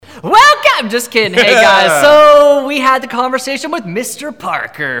I'm just kidding. Hey, guys. So we had the conversation with Mr.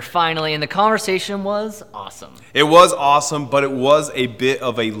 Parker finally, and the conversation was awesome. It was awesome, but it was a bit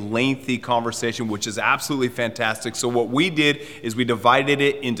of a lengthy conversation, which is absolutely fantastic. So what we did is we divided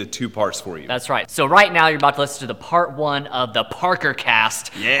it into 2 parts for you. That's right. So right now you're about to listen to the part 1 of the Parker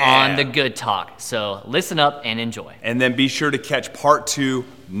cast on the Good Talk. So listen up and enjoy. And then be sure to catch part 2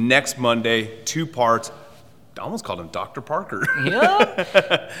 next Monday, 2 parts. I almost called him Dr. Parker.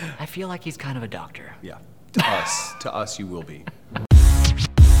 Yeah. I feel like he's kind of a doctor. Yeah. To us you will be.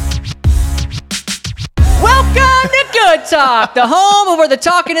 Welcome to Good Talk, the home of where the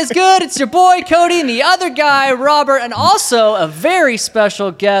talking is good. It's your boy Cody and the other guy, Robert, and also a very special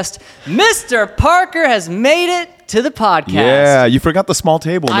guest, Mr. Parker has made it to the podcast. Yeah, you forgot the small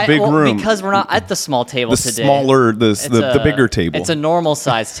table in the big room. Because we're not at the small table today. The bigger table. It's a normal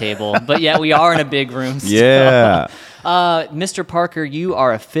size table, but yeah, we are in a big room still. Yeah. Mr. Parker, you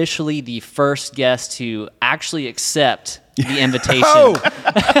are officially the first guest to actually accept the invitation.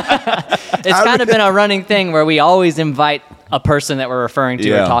 It's kind of been a running thing where we always invite a person that we're referring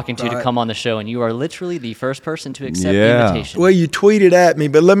to or talking to come on the show, and you are literally the first person to accept the invitation. Well, you tweeted at me,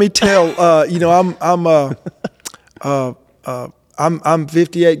 but let me tell I'm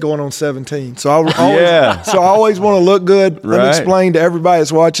 58 going on 17, so I always want to look good. Let me explain to everybody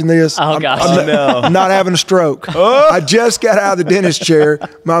that's watching this. I'm not having a stroke. I just got out of the dentist chair.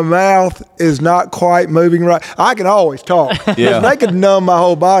 My mouth is not quite moving right. I can always talk. They could numb my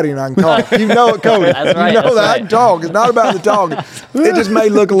whole body and I can talk. You know it, Cody. That's right, you know that I can talk. It's not about the talking. It just may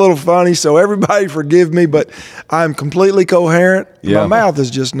look a little funny, so everybody forgive me, but I'm completely coherent. My mouth is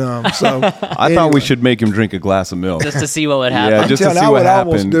just numb. So I thought we should make him drink a glass of milk. Just to see what would happen. Yeah, just to see what happened. I would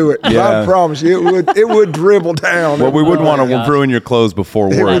almost do it. I promise you, it would dribble down. Well, we wouldn't want to ruin your clothes before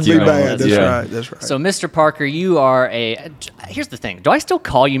work. It would be bad. That's right. So, Mr. Parker, you are here's the thing. Do I still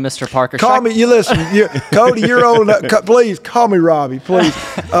call you Mr. Parker? Call me. You listen. Cody, you're old enough. Please, call me Robbie, please.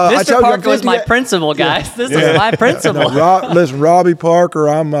 Mr. Parker was my principal, guys. This is my principal. Listen, Robbie Parker,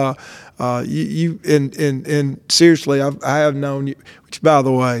 I'm and seriously, I have known you, which, by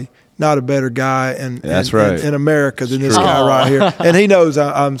the way, not a better guy in America than this guy right here. And he knows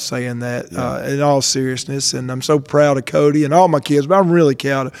I'm saying that in all seriousness. And I'm so proud of Cody and all my kids, but I'm really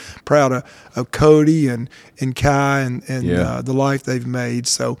proud of Cody and Kai and the life they've made.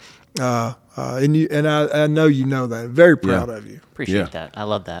 So, I know you know that. I'm very proud of you. Appreciate that. I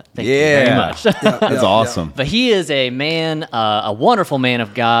love that. Thank you very much. That's awesome. But he is a man, a wonderful man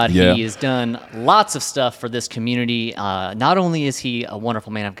of God. Yeah. He has done lots of stuff for this community. Not only is he a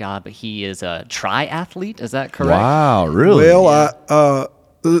wonderful man of God, but he is a triathlete. Is that correct? Wow, really?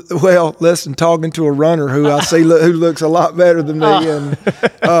 Well, listen, talking to a runner who I see who looks a lot better than me, and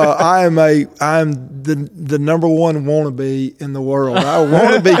I'm the number one wannabe in the world. I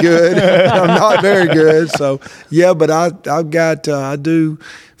want to be good. I'm not very good, so but I do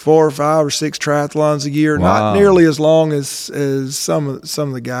 4 or 5 or 6 triathlons a year. Wow. Not nearly as long as some of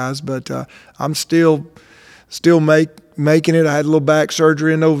the guys, but I'm still making it. I had a little back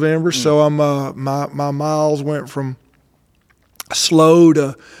surgery in November, so I'm my miles went from slow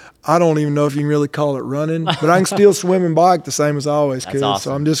to, I don't even know if you can really call it running, but I can still swim and bike the same as I always could. Awesome.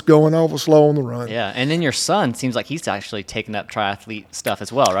 So I'm just going awful slow on the run. Yeah, and then your son seems like he's actually taking up triathlete stuff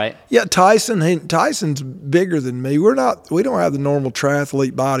as well, right? Yeah, Tyson's bigger than me. We don't have the normal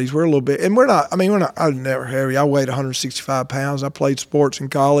triathlete bodies. We're a little bit, and I'm never heavy. I weighed 165 pounds. I played sports in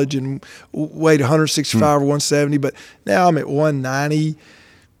college and weighed 165 or 170, but now I'm at 190.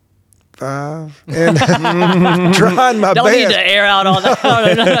 And trying my Don't best. need to air out all that.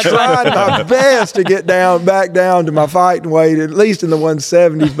 Trying my best to get back down to my fighting weight, at least in the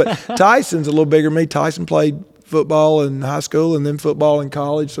 170s. But Tyson's a little bigger than me. Tyson played football in high school and then football in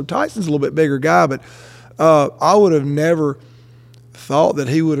college, so Tyson's a little bit bigger guy. But I would have never thought that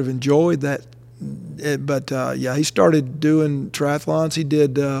he would have enjoyed that. But he started doing triathlons. He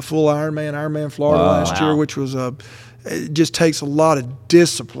did full Ironman Florida last year, which was it just takes a lot of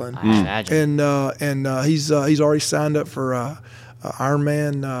discipline. I imagine. And he's already signed up for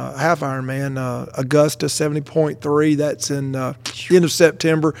Ironman, half Ironman, Augusta 70.3. That's in the end of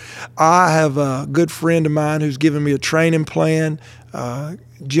September. I have a good friend of mine who's given me a training plan,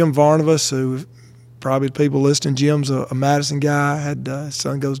 Jim Varnavas, who probably people listening, Jim's a Madison guy. His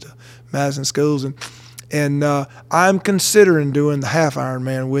son goes to Madison schools, and I'm considering doing the half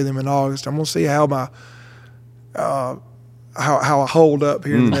Ironman with him in August. I'm going to see how my how I hold up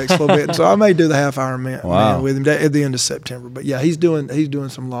here in the next little bit. And so I may do the half Ironman with him at the end of September. But yeah, he's doing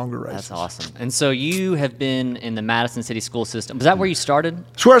some longer races. That's awesome. And so you have been in the Madison City school system. Was that where you started?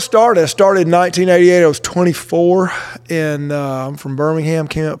 That's where I started. I started in 1988. I was 24, and I'm from Birmingham.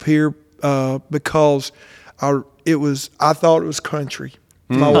 Came up here because I thought it was country.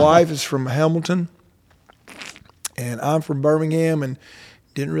 My wife is from Hamilton, and I'm from Birmingham, and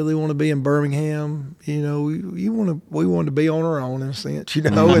didn't really want to be in Birmingham. You know, we wanted to be on our own in a sense, you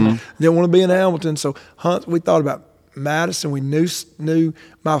know, and didn't want to be in Hamilton. So we thought about Madison. We knew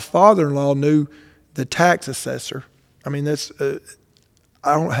my father-in-law knew the tax assessor. I mean, that's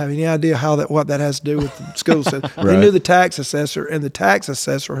I don't have any idea what that has to do with the school system. Right. He knew the tax assessor, and the tax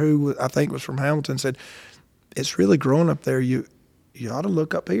assessor, who I think was from Hamilton, said, "It's really growing up there. You ought to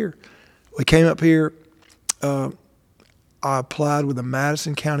look up here." We came up here. I applied with the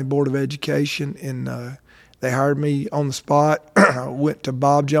Madison County Board of Education, and they hired me on the spot. I went to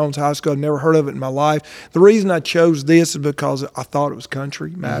Bob Jones High School. I'd never heard of it in my life. The reason I chose this is because I thought it was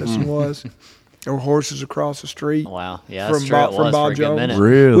country. Madison was. There were horses across the street. Wow, yeah, from that's true. It was Bob for a good Jones. minute.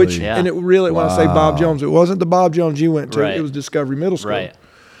 Really? Yeah. And it really, when I say Bob Jones, it wasn't the Bob Jones you went to. Right. It was Discovery Middle School. Right.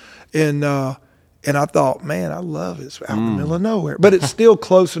 And I thought, man, I love it. It's out in the middle of nowhere. But it's still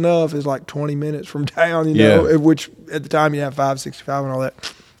close enough. It's like 20 minutes from town, you know, which at the time you have 565 and all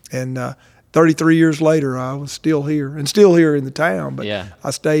that. And 33 years later, I was still here and still here in the town. But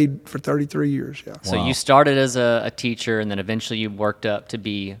I stayed for 33 years, yeah. So you started as a teacher, and then eventually you worked up to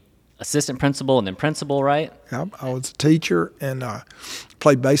be assistant principal and then principal, right? I was a teacher and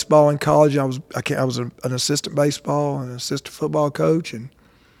played baseball in college. I was an assistant baseball and an assistant football coach, and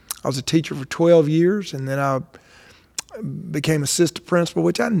I was a teacher for 12 years, and then I became assistant principal,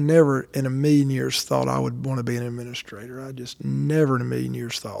 which I never in a million years thought I would want to be an administrator. I just never in a million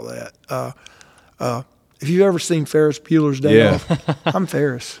years thought that. If you've ever seen Ferris Bueller's Day Off, I'm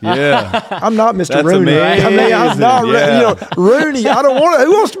Ferris. Yeah. I'm not Mr. That's Rooney. amazing. I mean, I'm not, Rooney. I don't want to.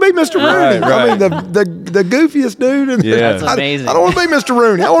 Who wants to be Mr. Rooney? Right. I mean, the goofiest dude. And That's amazing. I don't want to be Mr.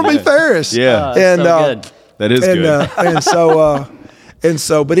 Rooney. I want to be Ferris. Yeah. And so good. That is good. And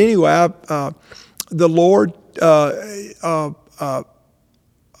so, but anyway, the Lord,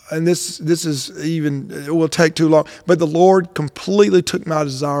 and this is even, it will take too long, but the Lord completely took my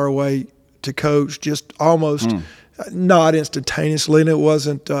desire away to coach, just almost not instantaneously, and it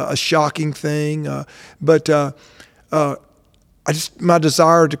wasn't a shocking thing, but my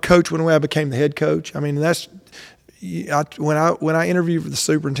desire to coach went away. I became the head coach. I mean, when I interviewed for the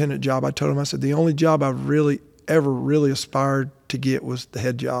superintendent job, I told him, I said, the only job I ever really aspired to get was the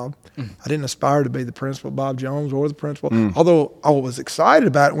head job. I didn't aspire to be the principal, Bob Jones, or the principal, although I was excited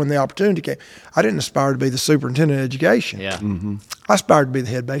about it when the opportunity came. I didn't aspire to be the superintendent of education. Yeah. I aspired to be the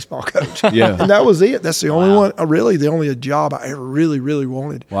head baseball coach. Yeah. And that was it. That's the only one, really the only job I ever really, really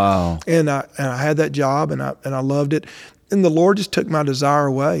wanted. Wow. And I had that job, and I loved it. And the Lord just took my desire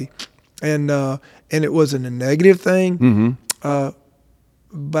away. And it wasn't a negative thing.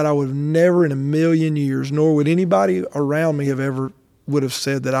 But I would have never in a million years, nor would anybody around me would have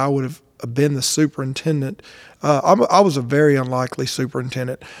said that I would have been the superintendent. I was a very unlikely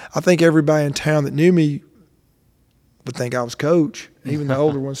superintendent. I think everybody in town that knew me would think I was coach. Even the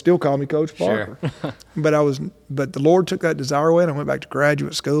older ones still call me Coach Parker. Sure. But the Lord took that desire away, and I went back to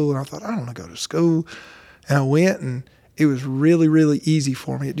graduate school, and I thought, I don't want to go to school. And I went, and it was really, really easy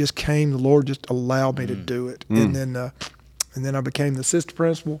for me. It just came. The Lord just allowed me to do it. And then I became the assistant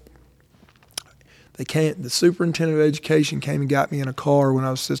principal. The superintendent of education came and got me in a car when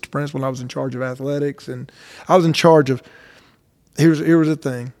I was assistant principal, and I was in charge of athletics, and I was in charge of. Here was the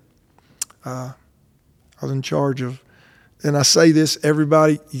thing. I was in charge of, and I say this,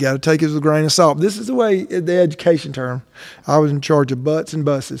 everybody, you got to take it with a grain of salt. This is the way, the education term. I was in charge of butts and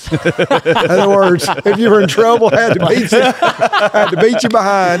buses. In other words, if you were in trouble, I had to beat you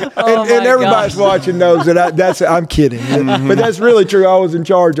behind. And everybody's watching knows that I'm kidding. But that's really true. I was in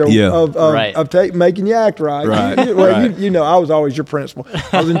charge of making you act right. Right. You know, I was always your principal.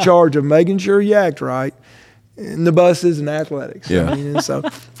 I was in charge of making sure you act right. In the buses and athletics. Yeah. I mean,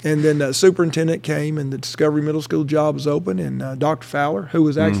 and then the superintendent came, and the Discovery Middle School job was open, and Dr. Fowler, who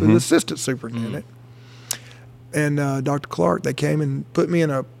was actually the assistant superintendent, and Dr. Clark, they came and put me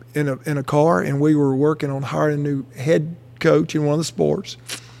in a car, and we were working on hiring a new head coach in one of the sports,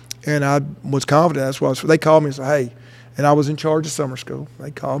 and I was confident. That's why they called me and said, hey, and I was in charge of summer school.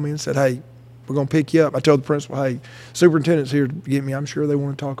 They called me and said, hey, we're going to pick you up. I told the principal, hey, superintendent's here to get me. I'm sure they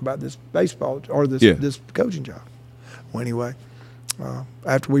want to talk about this baseball or this coaching job. Well, anyway,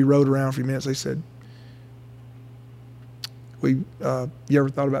 after we rode around for a few minutes, they said, you ever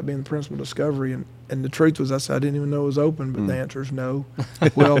thought about being the principal of Discovery? And the truth was, I said, I didn't even know it was open, but the answer is no.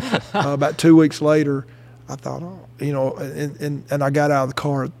 Well, about 2 weeks later, I thought, and I got out of the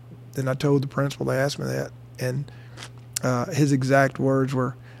car, and I told the principal, they asked me that, and his exact words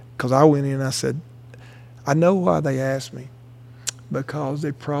were, because I went in and I said, I know why they asked me, because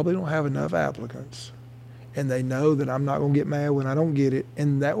they probably don't have enough applicants. And they know that I'm not going to get mad when I don't get it.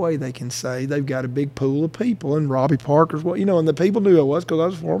 And that way they can say they've got a big pool of people. And Robbie Parker's what, and the people knew I was because I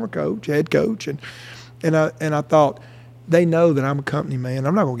was a former coach, head coach. And I thought, they know that I'm a company man.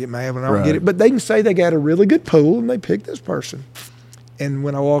 I'm not going to get mad when I don't get it. But they can say they got a really good pool and they picked this person. And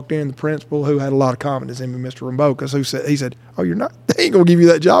when I walked in, the principal, who had a lot of confidence in me, Mr. Rambokas, he said, "Oh, you're not, they ain't going to give you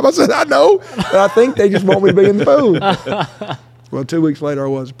that job." I said, "I know, but I think they just want me to be in the pool." Well, 2 weeks later, I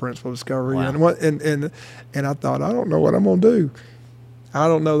was the principal of Discovery. Wow. And I thought, I don't know what I'm going to do. I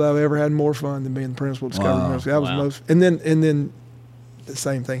don't know that I've ever had more fun than being the principal of Discovery. Wow. That was the most. And then the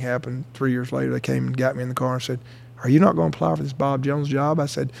same thing happened 3 years later. They came and got me in the car and said, "Are you not going to apply for this Bob Jones job?" I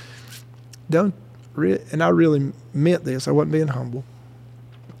said, "Don't." And I really meant this. I wasn't being humble.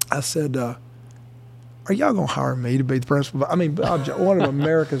 I said, "Are y'all going to hire me to be the principal?" I mean, Bob Jones, one of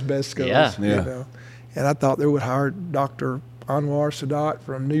America's best schools. Yeah. And I thought they would hire Dr. Anwar Sadat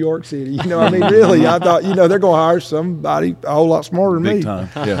from New York City. I mean, really, I thought, they're going to hire somebody a whole lot smarter than me. Big time,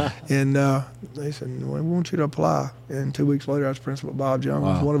 yeah. And they said, "We want you to apply." And 2 weeks later, I was principal at Bob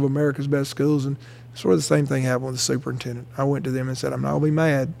Jones, one of America's best schools. And sort of the same thing happened with the superintendent. I went to them and said, "I'm not going to be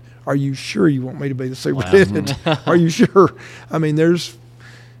mad. Are you sure you want me to be the superintendent? Are you sure?" I mean,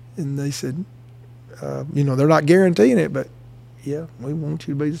 and they said, they're not guaranteeing it, but yeah, we want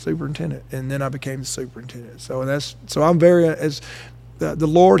you to be the superintendent. And then I became the superintendent. So I'm the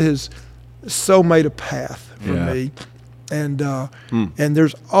Lord has so made a path for me. And and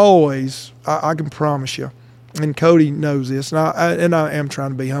there's always, I can promise you, and Cody knows this, and I am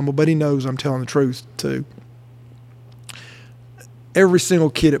trying to be humble, but he knows I'm telling the truth too. Every single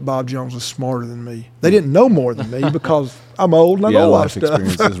kid at Bob Jones was smarter than me. They didn't know more than me because I'm old and I know a lot of stuff.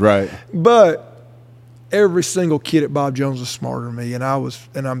 Experiences, right. But every single kid at Bob Jones was smarter than me, and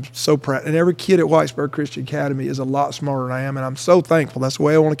I'm so proud. And every kid at Whitesburg Christian Academy is a lot smarter than I am, and I'm so thankful. That's the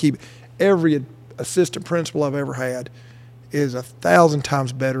way I want to keep it. Every assistant principal I've ever had is 1,000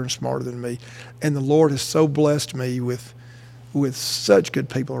 times better and smarter than me. And the Lord has so blessed me with such good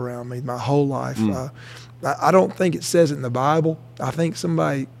people around me my whole life. I don't think it says it in the Bible. I think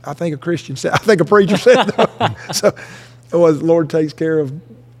a Christian said, I think a preacher said that. So it was, "The Lord takes care of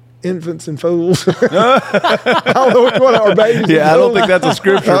infants and fools." I don't know which one, or babies. Yeah, I don't think that's a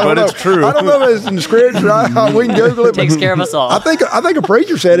scripture, but it's true. I don't know if it's in the scripture. We can Google it. Takes care of us all. I think a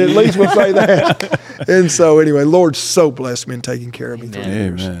preacher said it. At least we'll say that. And so anyway, Lord so blessed me in taking care of me through the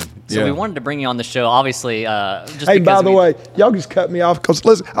years. Amen. So we wanted to bring you on the show, obviously. Just hey, by the way, y'all just cut me off because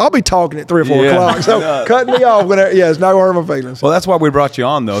listen, I'll be talking at 3 or 4 o'clock. So cutting me off whenever, it's not going to hurt my feelings. Well, that's why we brought you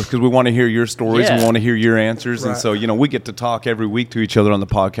on, though, because we want to hear your stories and we want to hear your answers. Right. And so, we get to talk every week to each other on the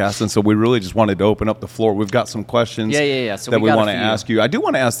podcast. And so we really just wanted to open up the floor. We've got some questions So that we want to ask you. I do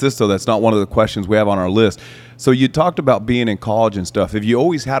want to ask this, though. That's not one of the questions we have on our list. So you talked about being in college and stuff. Have you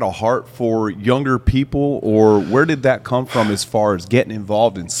always had a heart for younger people, or where did that come from as far as getting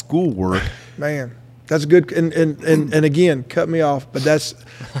involved in schoolwork? Man, that's good. And again, cut me off. But that's,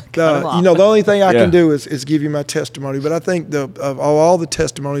 the only thing I can do is give you my testimony. But I think of all the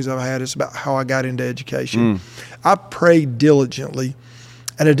testimonies I've had, it's about how I got into education. I prayed diligently,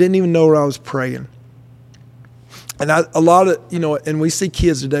 and I didn't even know where I was praying. And and we see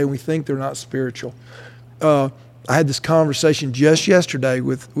kids today and we think they're not spiritual. I had this conversation just yesterday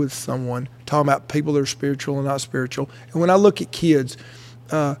with someone talking about people that are spiritual and not spiritual. And when I look at kids,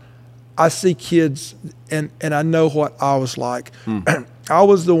 I see kids and I know what I was like. I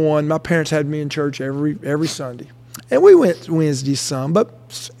was the one, my parents had me in church every Sunday. And we went Wednesday some,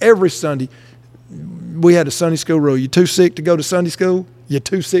 but every Sunday we had a Sunday school rule. You're too sick to go to Sunday school, you're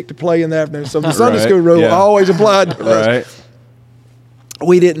too sick to play in the afternoon. So the Sunday school rule always applied to us. Right.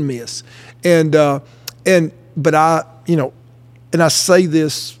 We didn't miss. But I say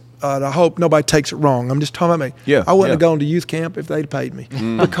this, and I hope nobody takes it wrong. I'm just talking about me. Yeah, I wouldn't have gone to youth camp if they'd paid me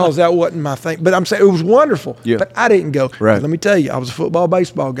because that wasn't my thing. But I'm saying it was wonderful. Yeah. But I didn't go. Right. Let me tell you, I was a football,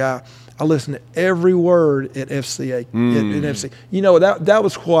 baseball guy. I listened to every word at FCA. In FC.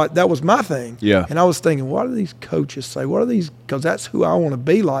 That was my thing. Yeah. And I was thinking, what do these coaches say? What are these? Because that's who I want to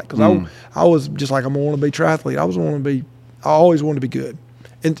be like. Because I was just like, I'm going to want to be triathlete. I always wanted to be good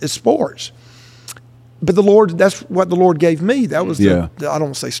in sports. But the Lord, that's what the Lord gave me. That was I don't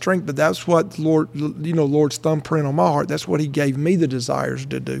want to say strength, but that's what the Lord, Lord's thumbprint on my heart. That's what He gave me the desires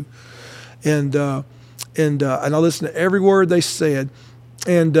to do. And I listened to every word they said.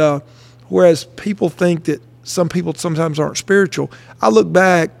 And whereas people think that some people sometimes aren't spiritual, I look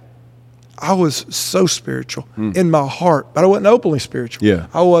back, I was so spiritual in my heart, but I wasn't openly spiritual. Yeah.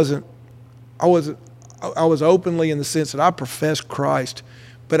 I was openly in the sense that I professed Christ,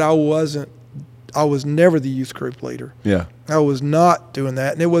 but I I was never the youth group leader. Yeah. I was not doing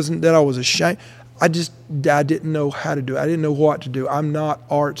that, and it wasn't that I was ashamed. I didn't know how to do it. I didn't know what to do. I'm not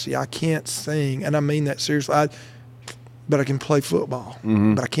artsy. I can't sing, and I mean that seriously. But I can play football.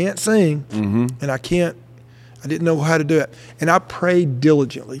 But I can't sing, and I didn't know how to do it. And I prayed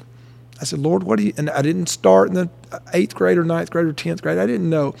diligently. I said, Lord, what do you? And I didn't start in the 8th grade or 9th grade or 10th grade. I didn't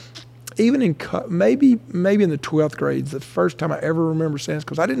know. Even in maybe in the 12th grade, the first time I ever remember saying this,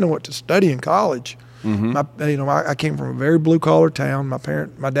 because I didn't know what to study in college. I came from a very blue collar town.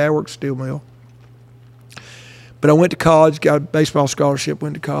 My dad worked steel mill. But I went to college, got a baseball scholarship,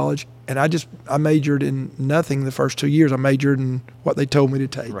 went to college, and I majored in nothing the first 2 years. I majored in what they told me to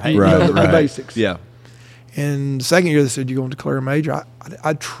take. Right. The basics. Yeah. And the second year they said, you're going to declare a major.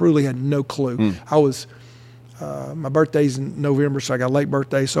 I truly had no clue. I was, my birthday's in November, so I got a late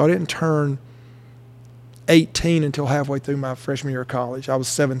birthday. So I didn't turn 18 until halfway through my freshman year of college. I was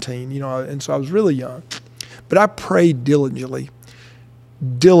 17, and so I was really young. But I prayed diligently.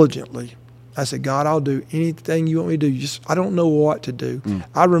 I said, God, I'll do anything you want me to do. I don't know what to do.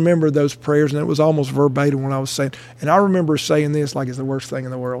 I remember those prayers, and it was almost verbatim when I was saying. And I remember saying this like it's the worst thing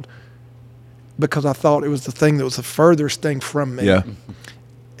in the world, because I thought it was the thing that was the furthest thing from me. Yeah.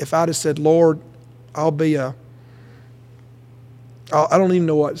 If I'd have said, Lord, I don't even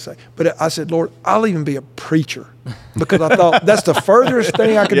know what to say. But I said, Lord, I'll even be a preacher, because I thought that's the furthest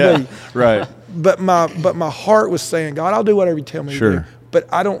thing I could be. Right. But my heart was saying, God, I'll do whatever you tell me to do. But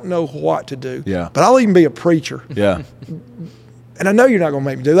I don't know what to do. Yeah. But I'll even be a preacher. Yeah. And I know you're not going to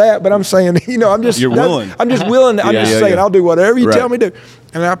make me do that, but I'm saying, I'm just You're willing. I'm just willing. I'm just saying, I'll do whatever you tell me to do.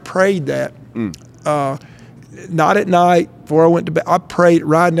 And I prayed that. Not at night before I went to bed. I prayed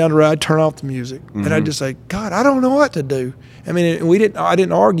riding down the road. I'd turn off the music, and I'd just say, God, I don't know what to do. I mean, I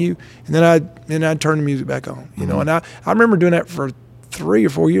didn't argue, and then I'd turn the music back on. And I remember doing that for 3 or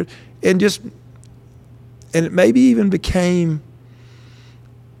 4 years, and it maybe even became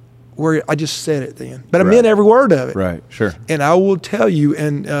where I just said it then, but I meant every word of it. Right. Sure. And I will tell you,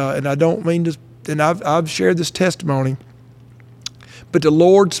 and I don't mean to, and I've shared this testimony, but the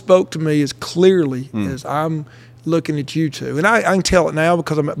Lord spoke to me as clearly as I'm looking at you two. And I can tell it now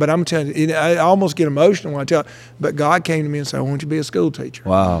but I'm telling you, I almost get emotional when I tell it, but God came to me and said, I want you to be a school teacher.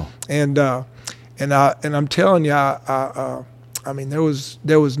 Wow. And I'm telling you, I mean, there was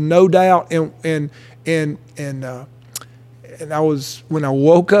no doubt, and I was, when I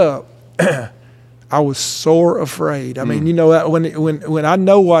woke up, I was sore afraid. I mean, when I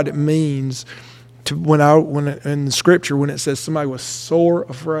know what it means to when in the scripture when it says somebody was sore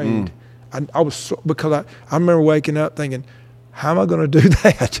afraid, I was because I remember waking up thinking, how am I going to do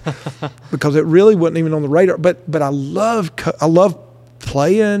that? Because it really wasn't even on the radar. But I love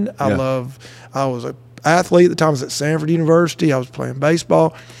playing. I was an athlete at the time. I was at Sanford University. I was playing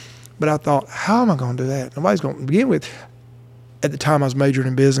baseball. But I thought, how am I going to do that? Nobody's going to begin with. At the time, I was majoring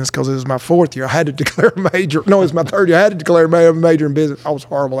in business because it was my 4th year. I had to declare a major. No, it was my 3rd year. I had to declare a major in business. I was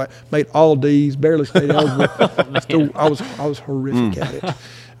horrible at it. Made all D's, barely stayed eligible. I was horrific at it.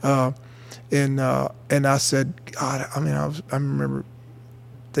 And I said, God, I mean, I remember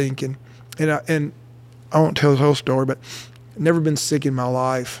thinking, and I won't tell the whole story, but I've never been sick in my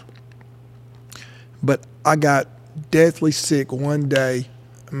life. But I got deathly sick one day,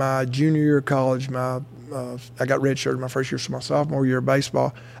 my junior year of college. I got redshirted my first year, so my sophomore year of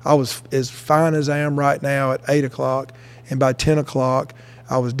baseball. I was as fine as I am right now at 8 o'clock, and by 10 o'clock,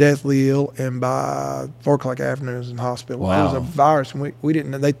 I was deathly ill, and by 4 o'clock afternoon, I was in the hospital. Wow. It was a virus, and we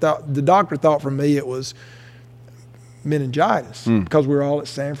didn't. The doctor thought for me it was meningitis because we were all at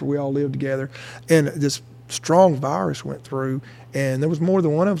Sanford. We all lived together, and this strong virus went through, and there was more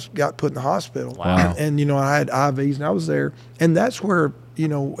than one of us got put in the hospital. Wow. And I had IVs, and I was there, and that's where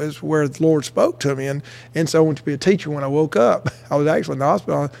is where the Lord spoke to me, and so I went to be a teacher. When I woke up, I was actually in the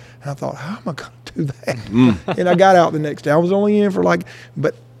hospital, and I thought, how am I going to do that? And I got out the next day. I was only in for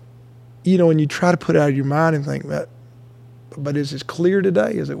but when you try to put it out of your mind and think that, but it's as clear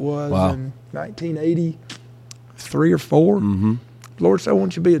today as it was in 1983 or 4. The Lord said, I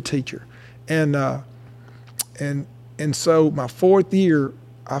want you to be a teacher, and so my 4th year,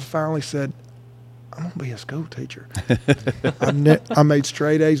 I finally said, I'm going to be a school teacher. I made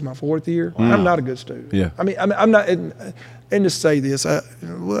straight A's my 4th year. I'm not a good student. Yeah. I mean, I'm not, and to say this, I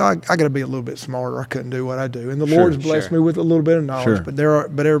got to be a little bit smarter. I couldn't do what I do. And the Lord's blessed me with a little bit of knowledge, but there are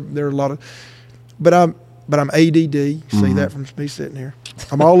a lot of, but I'm ADD. See that from me sitting here.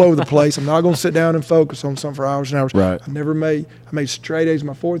 I'm all over the place. I'm not going to sit down and focus on something for hours and hours. Right. I made straight A's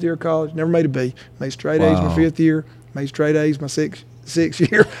my 4th year of college, never made a B. Made straight A's my 5th year, made straight A's my 6th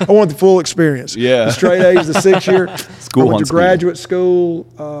 6th year. I want the full experience. Yeah. The straight A's the 6th year. School I went on to school. graduate school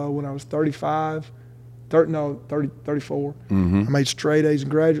when I was 34. I made straight A's in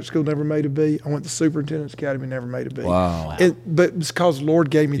graduate school, never made a B. I went to Superintendent's Academy, never made a B. Wow. But it's because the Lord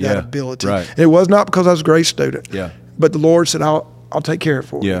gave me that Yeah, ability. right. And it was not because I was a great student. Yeah. But the Lord said, I'll take care of it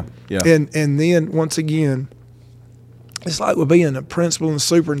for Yeah, you. yeah. And then, once again, it's like with being a principal and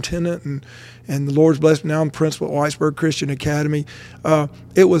superintendent, and the Lord's blessed me. Now I'm principal at Whitesburg Christian Academy.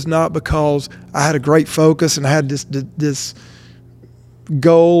 It was not because I had a great focus and I had this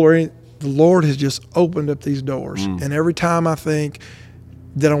goal or anything. The Lord has just opened up these doors. And every time I think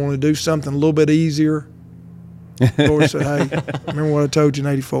that I want to do something a little bit easier, the Lord said, hey, remember what I told you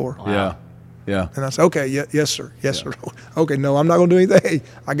in 84? Yeah. Yeah. And I said, okay, yes, sir. Yes, sir. Okay, no, I'm not going to do anything. Hey,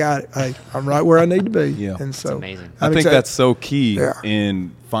 I got it. Hey, I'm right where I need to be. Yeah. And so, amazing. I think that's so key Yeah.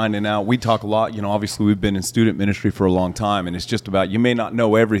 in finding out. We talk a lot, obviously we've been in student ministry for a long time, and it's just about, you may not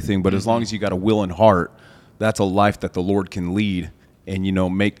know everything, but as long as you got a willing heart, that's a life that the Lord can lead and,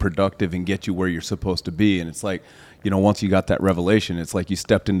 make productive and get you where you're supposed to be. And it's like, once you got that revelation, it's like you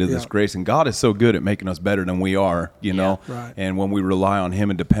stepped into this grace, and God is so good at making us better than we are, know? Right. And when we rely on Him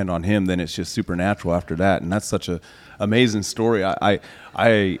and depend on Him, then it's just supernatural after that. And that's such a amazing story. I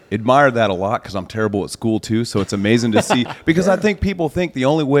admire that a lot because I'm terrible at school too. So it's amazing to see, because I think people think the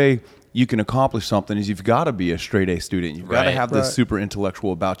only way you can accomplish something is you've got to be a straight A student. You've got to Right. have this super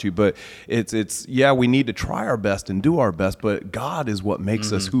intellectual about you. But it's we need to try our best and do our best, but God is what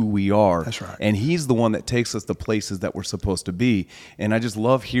makes us who we are. That's right. And He's the one that takes us the places that we're supposed to be. And I just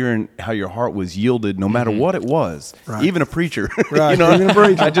love hearing how your heart was yielded no matter what it was. Right. Even a preacher. Right. Even Even a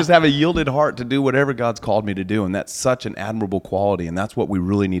preacher. I just have a yielded heart to do whatever God's called me to do. And that's such an admirable quality. And that's what we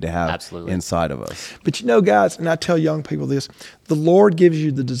really need to have Absolutely. inside of us. But guys, and I tell young people this, the Lord gives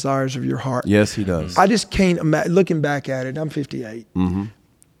you the desires of your heart. Yes, He does. I just can't imagine, looking back at it, I'm 58.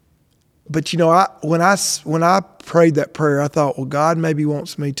 But when I prayed that prayer, I thought, well, God maybe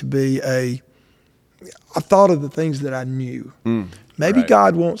wants me to be I thought of the things that I knew. Maybe Right.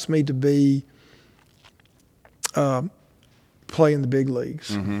 God wants me to be play in the big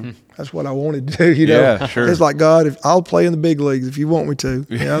leagues. That's what I wanted to do. Yeah, sure. It's like, God, if I'll play in the big leagues if you want me to.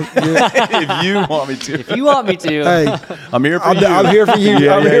 If you want me to. If you want me to. Hey, I'm here for I'm, you. I'm here for you.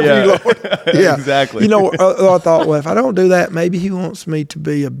 Yeah, I'm yeah, here yeah. for you, Lord. Yeah, Exactly. I thought, well, if I don't do that, maybe He wants me to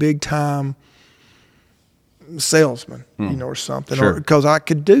be a big time salesman, or something, Sure. or because I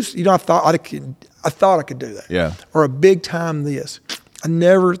could do. I thought I could do that. Yeah. Or a big time this. I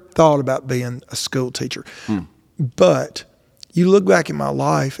never thought about being a school teacher, but you look back at my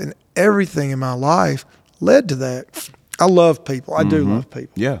life, and everything in my life led to that. I love people. I do love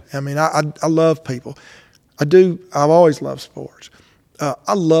people. Yeah. I mean, I love people. I do. I've always loved sports.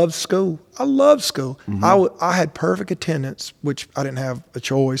 I love school. I love school. I had perfect attendance, which I didn't have a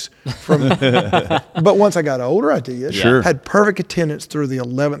choice from. But once I got older, I did. Sure. Had perfect attendance through the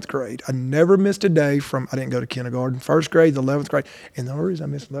 11th grade. I never missed a day I didn't go to kindergarten, first grade, the 11th grade. And the only reason I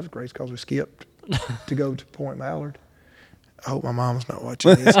missed 11th grade is because we skipped to go to Point Mallard. I hope my mom's not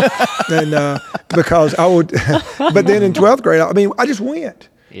watching this. And because I would, but then in 12th grade, I just went.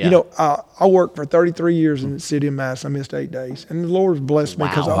 Yeah. I worked for 33 years in the city of Madison. I missed 8 days, and the Lord has blessed me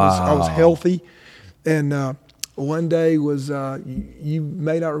because I was healthy. And one day was you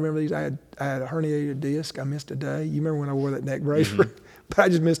may not remember these. I had a herniated disc. I missed a day. You remember when I wore that neck brace? But I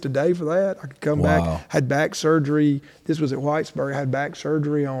just missed a day for that. I could come back. Had back surgery. This was at Whitesburg. I had back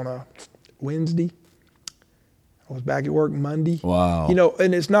surgery on a Wednesday. I was back at work Monday. Wow.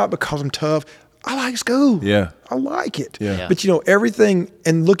 And it's not because I'm tough. I like school. Yeah. I like it. Yeah. But everything,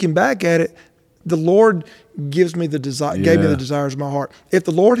 and looking back at it, the Lord gives me the desire, gave me Yeah. the desires of my heart. If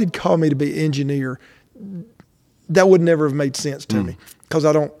the Lord had called me to be an engineer, that would never have made sense to me because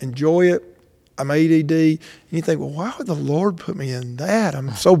I don't enjoy it. I'm ADD. And you think, well, why would the Lord put me in that?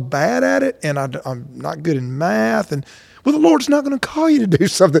 I'm so bad at it, and I'm not good in math. And well, the Lord's not going to call you to do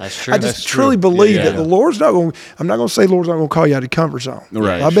something. That's true. I just That's truly true. believe Yeah. that the Lord's not going. I'm not going to say the Lord's not going to call you out of your comfort zone.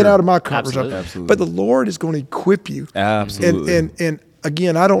 Right, I've been sure. out of my comfort zone. Absolutely. But the Lord is going to equip you. Absolutely. And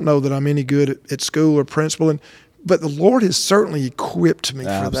again, I don't know that I'm any good at school or principal, but the Lord has certainly equipped me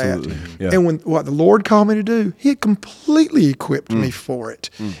Absolutely. for that. Yeah. And when what the Lord called me to do, He had completely equipped me for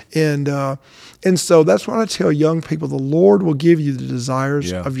it. And so that's what I tell young people: the Lord will give you the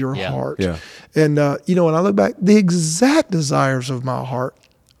desires Yeah. of your Yeah. heart. Yeah. And when I look back, the exact desires of my heart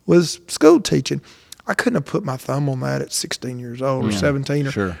was school teaching. I couldn't have put my thumb on that at 16 years old or 17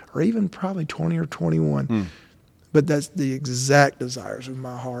 Sure. or even probably 20 or 21. but that's the exact desires of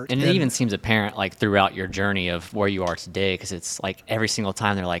my heart. And it even seems apparent, like, throughout your journey of where you are today, because it's like every single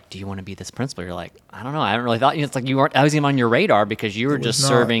time they're like, do you want to be this principal? You're like, I don't know. I haven't really thought. It's like you weren't always even on your radar because you were just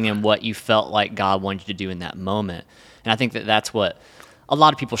serving in what you felt like God wanted you to do in that moment. And I think that that's what a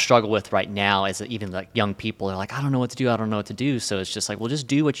lot of people struggle with right now, is that even like young people are like, I don't know what to do. I don't know what to do. So it's just like, well, just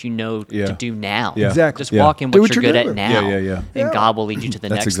do what you know to do now. Yeah. Exactly. Just walk in what you're good at now. Yeah. And God will lead you to the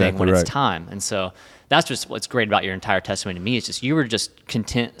next thing when exactly it's time. And so that's just what's great about your entire testimony to me. It's just you were just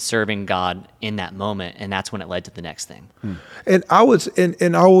content serving God in that moment, and that's when it led to the next thing. And I was,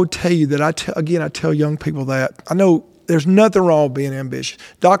 and I will tell you that I tell young people that I know there's nothing wrong with being ambitious.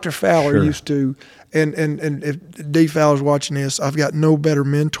 Dr. Fowler used to, and if D. Fowler's watching this, I've got no better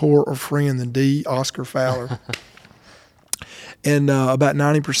mentor or friend than D. Oscar Fowler. And about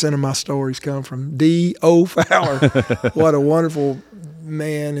 90% of my stories come from D. O. Fowler. What a wonderful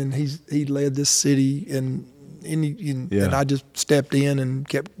man, and he led this city, and I just stepped in and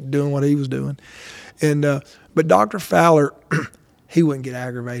kept doing what he was doing. And but Dr. Fowler, he wouldn't get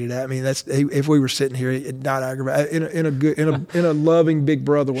aggravated at me. If we were sitting here, he'd not aggravate in a loving big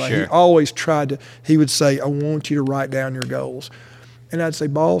brother way. Sure. He always tried to. He would say, "I want you to write down your goals." And I'd say,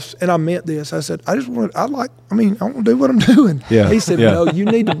 boss, and I meant this. I said, I want to do what I'm doing. Yeah. He said, no, you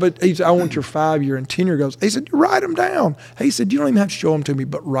need to, but he said, I want your 5-year and 10-year goals. He said, you write them down. He said, you don't even have to show them to me,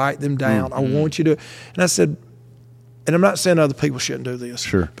 but write them down. I want you to. And I said, and I'm not saying other people shouldn't do this.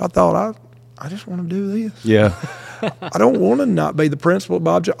 Sure. But I thought, I just want to do this. Yeah. I don't want to not be the principal at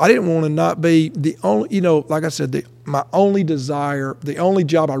Bob Jones. I didn't want to not be the only, like I said, my only desire, the only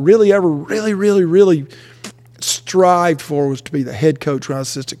job I really ever really strived for was to be the head coach when I was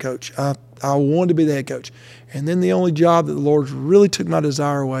assistant coach. I wanted to be the head coach. And then the only job that the Lord really took my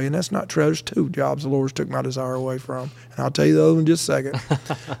desire away, and that's not true, there's 2 jobs the Lord took my desire away from, and I'll tell you the other one in just a second,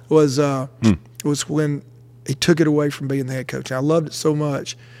 was when he took it away from being the head coach. And I loved it so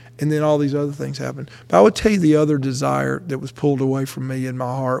much, and then all these other things happened. But I would tell you the other desire that was pulled away from me in my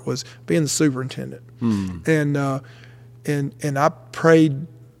heart was being the superintendent. And I prayed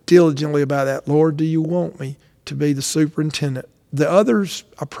diligently about that. Lord, do you want me to be the superintendent? The others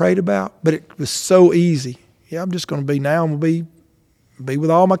I prayed about, but it was so easy. Yeah, I'm just going to be now. I'm going to be with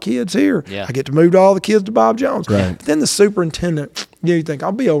all my kids here. Yeah. I get to move all the kids to Bob Jones. Right. But then the superintendent, you think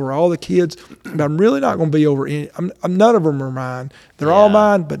I'll be over all the kids, but I'm really not going to be over any. None of them are mine. They're all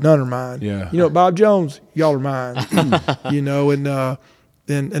mine, but none are mine. Yeah. At Bob Jones, y'all are mine. And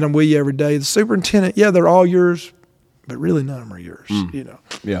I'm with you every day. The superintendent, they're all yours, but really none of them are yours.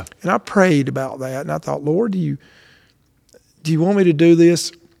 Yeah. And I prayed about that, and I thought, Lord, do you want me to do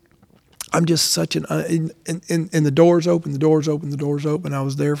this? I'm just such and the doors open. I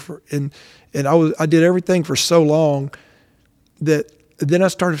was there and I did everything for so long that then I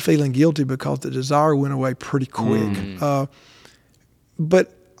started feeling guilty because the desire went away pretty quick.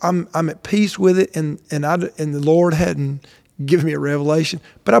 But I'm at peace with it, and the Lord hadn't given me a revelation.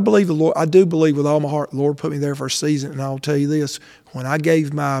 But I believe the Lord. I do believe with all my heart the Lord put me there for a season. And I'll tell you this: when I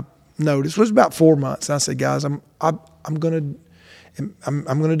gave my notice, it was about 4 months. And I said, guys, I'm gonna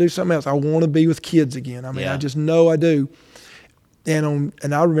do something else. I want to be with kids again. I just know I do. And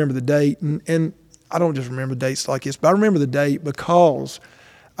I remember the date, and I don't just remember dates like this, but I remember the date because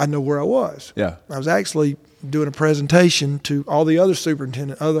I know where I was. Yeah. I was actually doing a presentation to all the other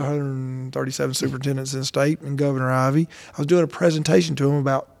other 137 superintendents in the state and Governor Ivey. I was doing a presentation to them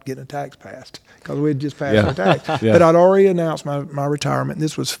about getting a tax passed because we had just passed our tax. But I'd already announced my retirement. And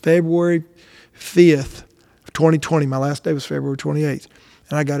this was February 5th, 2020. My last day was February 28th.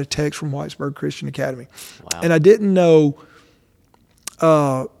 And I got a text from Whitesburg Christian Academy. Wow. And I didn't know,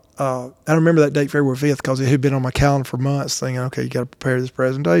 I remember that date, February 5th, because it had been on my calendar for months thinking, okay, you got to prepare this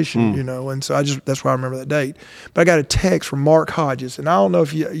presentation, and so that's why I remember that date. But I got a text from Mark Hodges, and I don't know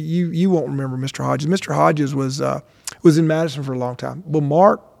if you won't remember Mr. Hodges. Mr. Hodges was in Madison for a long time. Well,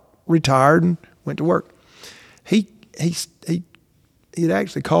 Mark retired and went to work. He had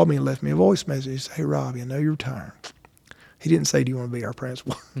actually called me and left me a voice message. He said, hey, Robbie, I know you're retiring. He didn't say, do you want to be our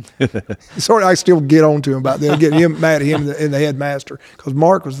principal? Sort of, I still get on to him about that, getting him mad at him and the headmaster, because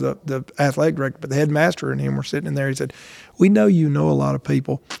Mark was the athletic director, but the headmaster and him were sitting in there. He said, we know you know a lot of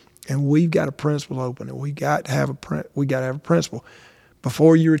people, and we've got a principal open, and we got to have a principal.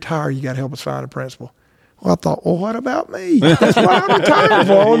 Before you retire, you got to help us find a principal. Well, I thought, well, what about me? That's what I'm retiring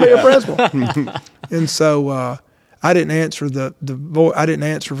for. I want to be a principal. And so I didn't answer I didn't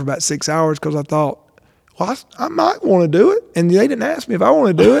answer for about 6 hours because I thought, well, I might want to do it. And they didn't ask me if I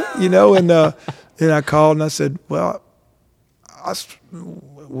want to do it, and then I called and I said, well,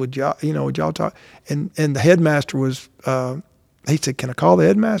 would y'all talk? And the headmaster was he said, can I call the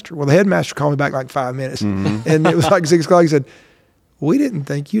headmaster? Well, the headmaster called me back in like 5 minutes. Mm-hmm. And it was like 6 o'clock. He said, we didn't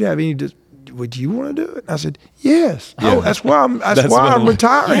think you'd have any, would you want to do it? And I said, yes. Yeah. Oh, that's why I'm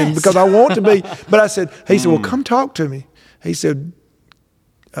retiring, because I want to be. But I said, he said, well, come talk to me. He said,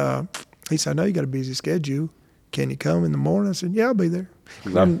 I know you got a busy schedule. Can you come in the morning? I said, yeah, I'll be there.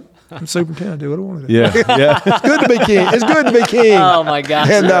 I'm superintendent. I do what I want to do. Yeah. It's good to be king. It's good to be king. Oh my gosh.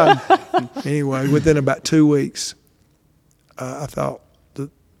 And anyway, within about 2 weeks, I thought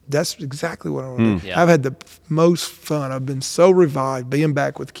that's exactly what I want to do. Yeah. I've had the most fun. I've been so revived being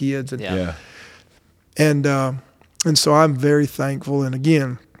back with kids, and Yeah. and so I'm very thankful. And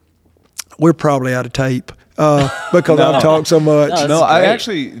again, we're probably out of tape because I've talked so much. No, No, That's I great.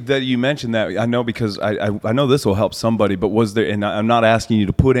 actually, that you mentioned that, I know because I know this will help somebody, but was there, and I'm not asking you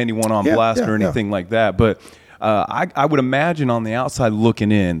to put anyone on Yeah, blast yeah, or anything like that, but I would imagine on the outside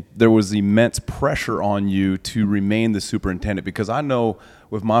looking in, there was immense pressure on you to remain the superintendent, because I know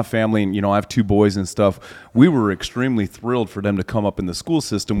with my family, and I have 2 boys and stuff, we were extremely thrilled for them to come up in the school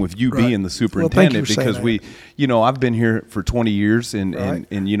system with you Right. being the Well, thank you superintendent, for saying because that. I've been here for 20 years and Right.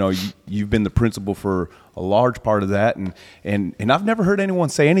 you've been the principal for a large part of that, and I've never heard anyone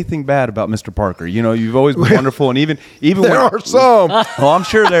say anything bad about Mr. Parker. You've always been wonderful, and even There when, are some. Oh, I'm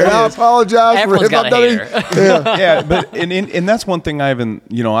sure there And I is. apologize Everyone's for if got I've a done any- hater. Yeah, but and that's one thing I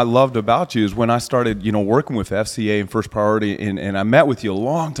loved about you is when I started working with FCA and First Priority, and I met with you a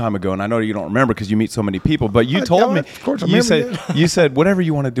long time ago, and I know you don't remember because you meet so many people, but you told me, of course I you remember said you said whatever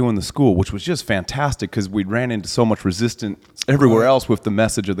you want to do in the school, which was just fantastic because we ran into so much resistance everywhere else with the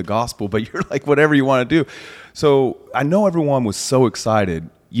message of the gospel, but you're like, whatever you want to do. So I know everyone was so excited.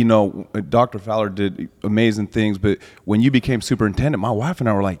 Dr. Fowler did amazing things, but when you became superintendent, my wife and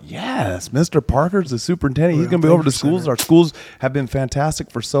I were like, yes, Mr. Parker's the superintendent. He's going to be over to schools. Our schools have been fantastic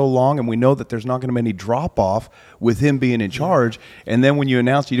for so long, and we know that there's not going to be any drop-off with him being in charge. And then when you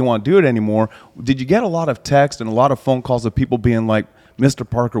announced you didn't want to do it anymore, did you get a lot of text and a lot of phone calls of people being like, Mr.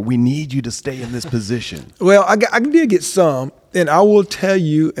 Parker, we need you to stay in this position? Well, I did get some, and I will tell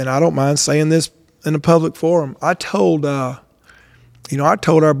you, and I don't mind saying this in a public forum. I told our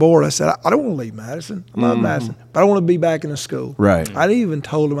board, I said, I don't want to leave Madison. I love Madison, but I want to be back in the school. Right. I even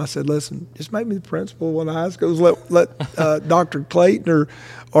told them, I said, listen, just make me the principal of one of the high schools. Let Dr. Clayton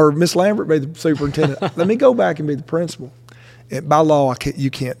or Miss Lambert be the superintendent. Let me go back and be the principal. And by law, you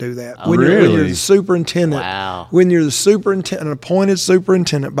can't do that. When you're really? the superintendent, Wow. when you're the superintendent, an appointed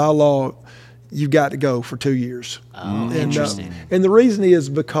superintendent by law, you've got to go for 2 years. Oh, interesting. And the reason is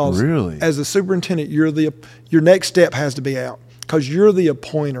because Really? as a superintendent, your next step has to be out because you're the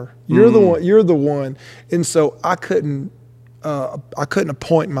appointer. You're the one. You're the one. And so I couldn't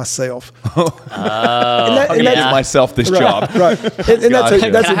appoint myself. I'm going to give myself this job. Right. And that's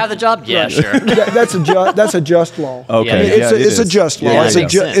Gotcha. that's Can I have the job? Yeah, sure. that's a just law. Okay. Yeah, I mean, yeah, it's a just law. Yeah,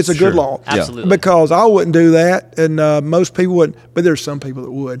 it's yeah. a it's a good Sure. law. Absolutely. Because I wouldn't do that, and most people wouldn't. But there's some people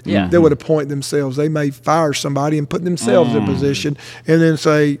that would. Yeah. They would appoint themselves. They may fire somebody and put themselves in position, and then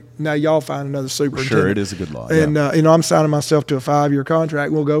say, "Now y'all find another superintendent." Sure, it is a good law. And I'm signing myself to a 5-year contract.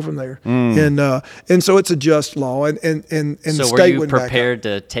 And we'll go from there. And so it's a just law, and the So state were you wouldn't back up. prepared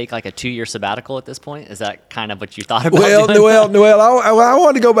to take like a 2-year sabbatical at this point? Is that kind of what you thought about Well, doing? I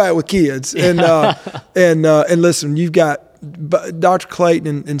wanted to go back with kids, and listen, you've got Dr.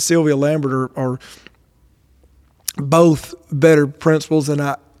 Clayton and Sylvia Lambert are both better principals than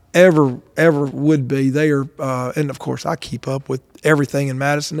I ever would be. They are, and of course, I keep up with everything in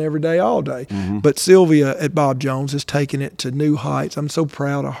Madison every day, all day. But Sylvia at Bob Jones has taken it to new heights. I'm so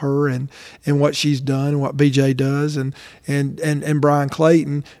proud of her and what she's done and what BJ does. And Brian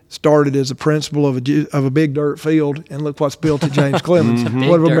Clayton started as a principal of a big dirt field, and look what's built at James Clemens, one of Big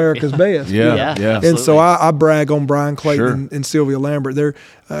dirt America's best. Yeah, Yeah, yeah. And so absolutely. I brag on Brian Clayton Sure. and Sylvia Lambert.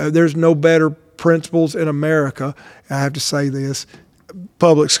 There's no better principals in America. I have to say this.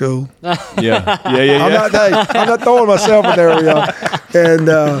 Public school. Yeah. I'm not throwing myself in there, y'all. And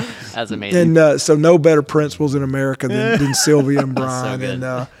That's amazing. so no better principals in America than Sylvia and Brian.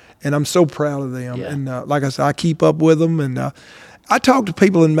 good. And I'm so proud of them. Yeah. And like I said, I keep up with them. And I talk to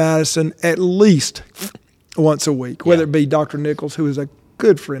people in Madison at least once a week, whether it be Dr. Nichols, who is a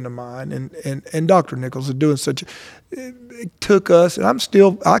good friend of mine, and Dr. Nichols is doing it took us, and I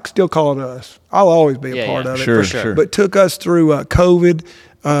still call it us. I'll always be a part of it. Sure, for sure. sure. But took us through COVID.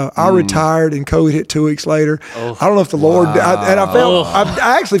 I retired, and COVID hit 2 weeks later. I don't know if the Lord,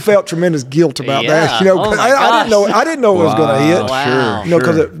 I actually felt tremendous guilt about that. Yeah. 'Cause Oh my I didn't know it was going to hit. Wow.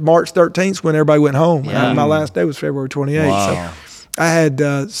 Because March 13th when everybody went home. Yeah. My last day was February 28th. Wow. So I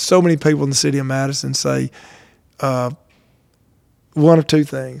had so many people in the city of Madison say one of two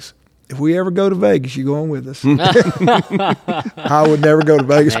things. if we ever go to Vegas, you going with us? I would never go to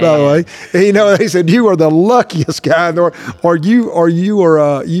Vegas, by the way. And, you know, they said you are the luckiest guy in the world, or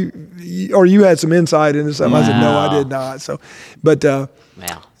you had some insight into something. I said, no, I did not. So, but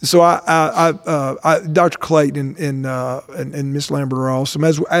so I Dr. Clayton and Miss Lambert are awesome,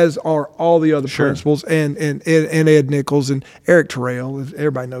 as are all the other principals, and Ed Nichols and Eric Terrell.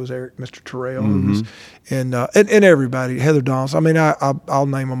 Everybody knows Eric, Mr. Terrell, and everybody, Heather Donaldson. I mean, I'll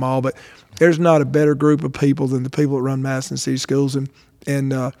name them all, but there's not a better group of people than the people that run Madison City Schools, and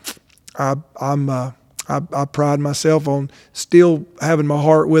I pride myself on still having my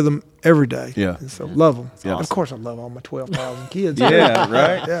heart with them every day. Yeah. And so love them. Yeah. Of course I love all my 12,000 kids. Yeah,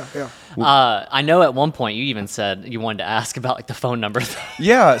 right? Yeah. I know at one point you even said you wanted to ask about like the phone number.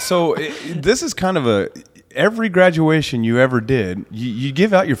 Yeah, so this is kind of every graduation you ever did, you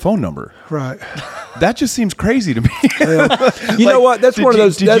give out your phone number. Right. That just seems crazy to me. You know what? That's one of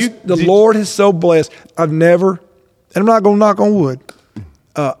those. The Lord is so blessed. I've never, and I'm not going to knock on wood.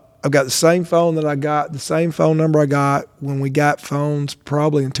 I've got the same phone that I got, the same phone number I got when we got phones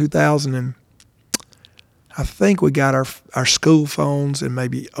probably in 2000 and I think we got our school phones in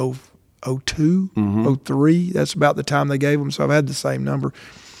maybe 02, 03. That's about the time they gave them. So I've had the same number.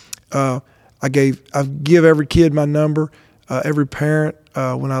 I give every kid my number, every parent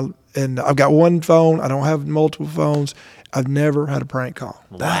and I've got one phone. I don't have multiple phones. I've never had a prank call.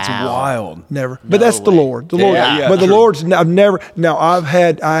 That's wild. Never. But that's the Lord. The Lord. Yeah, but the Lord's, I've never, now I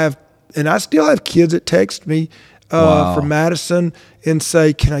have, and I still have kids that text me from Madison and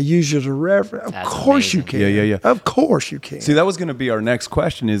say, can I use you as a reference? Of course you can. Yeah. Of course you can. See, that was going to be our next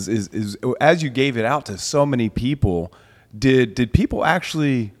question is as you gave it out to so many people, did people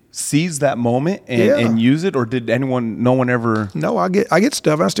actually seize that moment and use it, or did no one ever? No, I get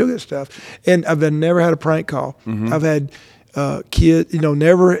stuff. I still get stuff, and I've never had a prank call. I've had kid,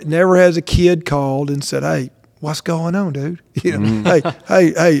 never has a kid called and said, "Hey, what's going on, dude?" Hey,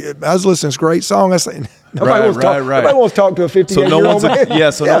 I was listening to this great song. I said, nobody wants to talk to a 58-year-old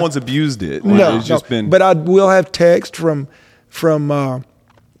man. So no one's abused it. No, it's just been. But I will have text from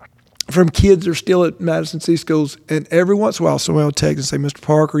kids that are still at Madison City Schools, and every once in a while somebody will text and say, "Mr.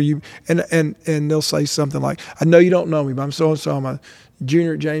 Parker, and they'll say something like, I know you don't know me, but I'm so-and-so, I'm a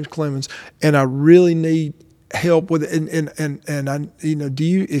junior at James Clemens, and I really need help with it, and I,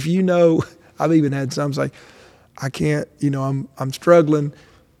 if you know, I've even had some say, I can't, I'm struggling.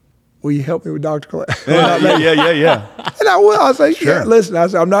 Will you help me with Dr. Clay? Yeah. And I will. I'll say, sure. Listen, I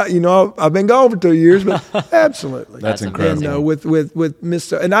said, I'm not, I've been gone for 2 years, but absolutely. That's incredible. And with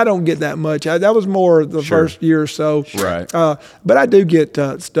Miss, and I don't get that much. That was more the first year or so. Right. But I do get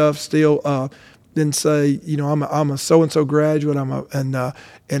stuff still. Then say, I'm a so and so graduate. I'm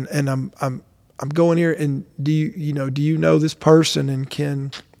going here, and do you know this person, and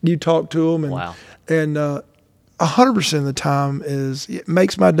can you talk to them? And, wow. And 100% of the time it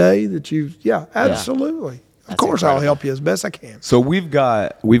makes my day that absolutely. Of course, incredible. I'll help you as best I can. So we've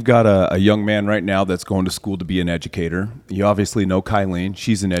got a young man right now that's going to school to be an educator. You obviously know Kylene.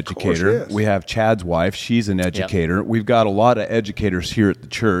 She's an educator. Of course, yes. We have Chad's wife. She's an educator. Yep. We've got a lot of educators here at the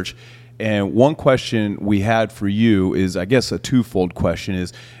church. And one question we had for you is, I guess, a twofold question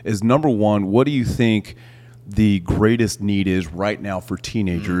is number one, what do you think the greatest need is right now for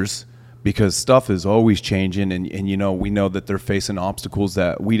teenagers? Because stuff is always changing, and we know that they're facing obstacles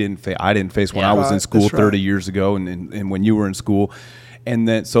that I didn't face when I was in school 30 years ago, and when you were in school. And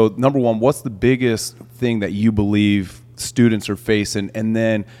then, so number one, what's the biggest thing that you believe students are facing? And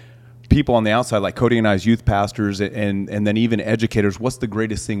then people on the outside, like Cody and I as youth pastors, and then even educators, what's the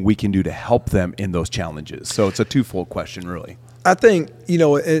greatest thing we can do to help them in those challenges? So it's a twofold question, really. I think,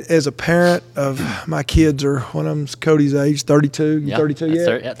 as a parent of my kids, one of them's Cody's age, 32. You 32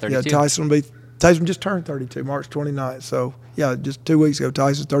 yet? 32. Yeah, Tyson just turned 32, March 29th. So, just 2 weeks ago,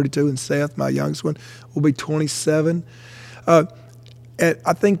 Tyson's 32, and Seth, my youngest one, will be 27. And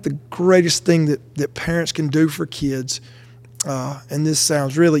I think the greatest thing that parents can do for kids, and this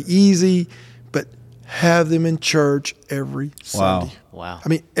sounds really easy, but have them in church every Sunday. Wow. I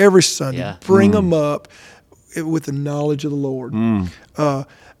mean, every Sunday. Yeah. Bring them up with the knowledge of the Lord.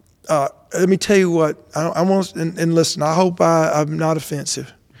 Let me tell you what, I want, and listen, I hope I'm not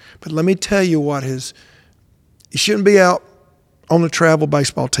offensive, but let me tell you what you shouldn't be out on the travel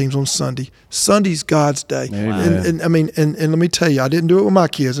baseball teams on Sunday. Sunday's God's day. And let me tell you, I didn't do it with my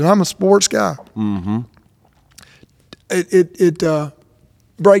kids, and I'm a sports guy. Mm-hmm. It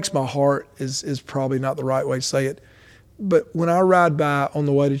breaks my heart is probably not the right way to say it, but when I ride by on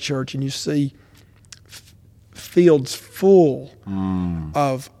the way to church and you see fields full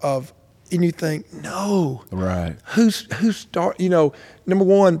of and you think, no. Right. Who start? Number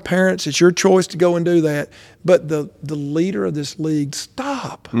one, parents, it's your choice to go and do that. But the leader of this league,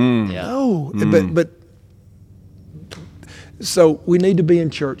 stop. Yeah. No. But so we need to be in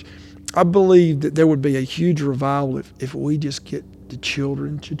church. I believe that there would be a huge revival if we just get the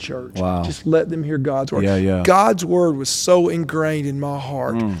children to church. Wow. Just let them hear God's word. Yeah. God's word was so ingrained in my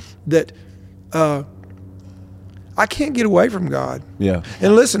heart that I can't get away from God. Yeah.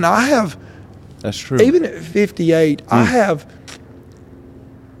 And listen, I have, That's true. even at 58, I have,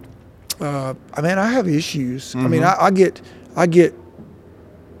 I have issues. I mean, I get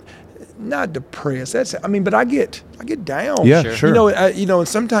not depressed. But I get down. Yeah, Sure. sure. And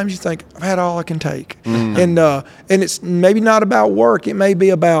sometimes you think I've had all I can take, and it's maybe not about work. It may be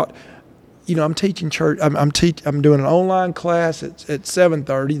about, I'm teaching church. I'm doing an online class at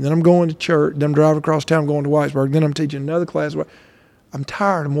 7:30. Then I'm going to church. Then I'm driving across town, going to Whitesburg. Then I'm teaching another class. I'm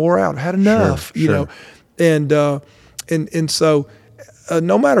tired. I'm wore out. I've had enough. Sure. And so.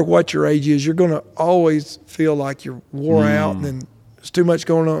 No matter what your age is, you're going to always feel like you're wore out, and then there's too much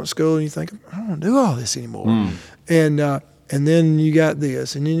going on at school, and you think, I don't want to do all this anymore. And then you got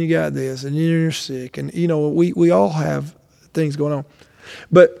this, and then you got this, and then you're sick, and we all have things going on.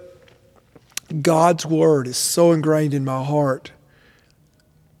 But God's word is so ingrained in my heart.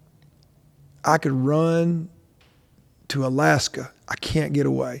 I could run to Alaska. I can't get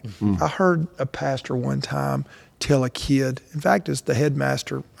away. I heard a pastor one time tell a kid, in fact, it's the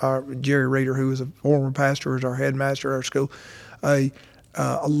headmaster, Jerry Reeder, who was a former pastor, was our headmaster at our school. I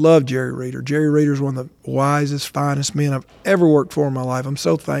love Jerry Reeder. Jerry Reeder is one of the wisest, finest men I've ever worked for in my life. I'm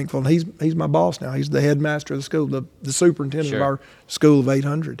so thankful. And he's my boss now. He's the headmaster of the school, the superintendent of our school of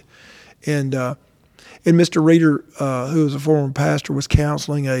 800. And Mr. Reeder, who was a former pastor, was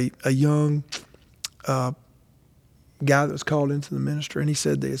counseling a young guy that was called into the ministry. And he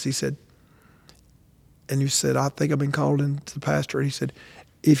said this. He said, I think I've been called into the pastor. And he said,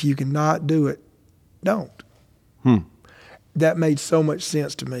 if you cannot do it, don't. That made so much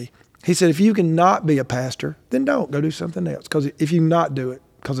sense to me. He said, if you cannot be a pastor, then don't. Go do something else. Because if you not do it,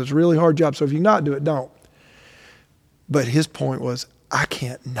 because it's a really hard job. So if you not do it, don't. But his point was, I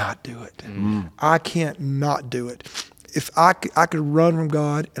can't not do it. I can't not do it. If I could run from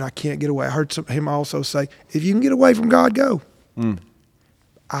God and I can't get away. I heard him also say, if you can get away from God, go.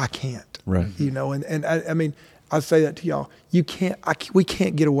 I can't. Right. And I mean, I say that to y'all. We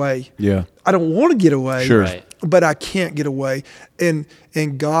can't get away. Yeah. I don't want to get away. Sure. Right. But I can't get away. And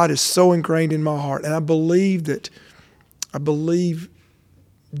God is so ingrained in my heart. And I believe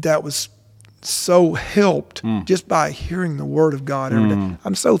that was so helped just by hearing the word of God every day.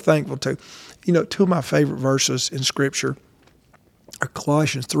 I'm so thankful to. Two of my favorite verses in Scripture are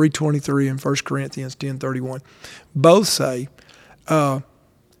Colossians 3:23 and 1 Corinthians 10:31. Both say,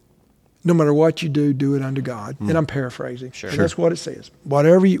 no matter what you do, do it unto God. And I'm paraphrasing. Sure. And that's what it says.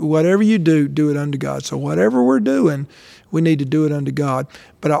 Whatever you do, do it unto God. So whatever we're doing, we need to do it unto God.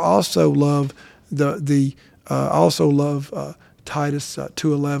 But I also love Titus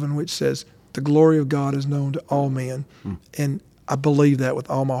 2:11, which says, the glory of God is known to all men. And I believe that with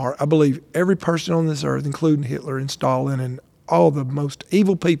all my heart. I believe every person on this earth, including Hitler and Stalin and all the most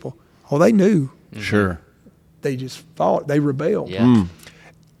evil people, they knew. Sure. They just fought. They rebelled. Yeah.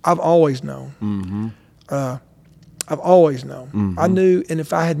 I've always known. I've always known. I knew, and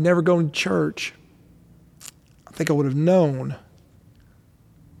if I had never gone to church, I think I would have known.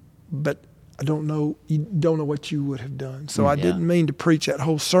 But I don't know. You don't know what you would have done. So I didn't mean to preach that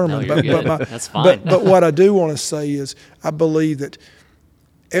whole sermon. No, you're good. That's fine. But what I do want to say is, I believe that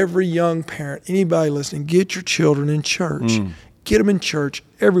every young parent, anybody listening, get your children in church. Get them in church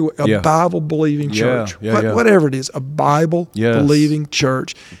everywhere. A Bible-believing church. Whatever it is, a Bible-believing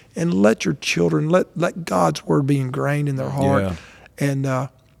church. And let your children, let God's word be ingrained in their heart. Yeah. And I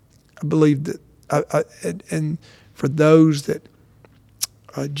believe that, and for those that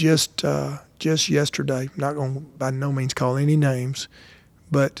just yesterday, not going to by no means call any names,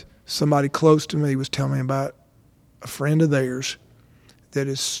 but somebody close to me was telling me about a friend of theirs that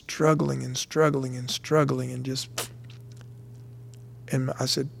is struggling and just... And I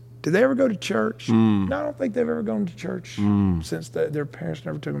said, did they ever go to church? No, I don't think they've ever gone to church since their parents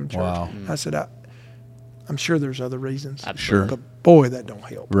never took them to church. Wow. I said, I'm sure there's other reasons. Absolutely. But boy, that don't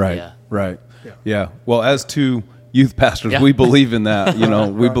help. Right. Yeah. Right. Yeah. Well, as two youth pastors, we believe in that.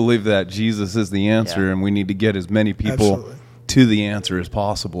 We believe that Jesus is the answer, and we need to get as many people to the answer as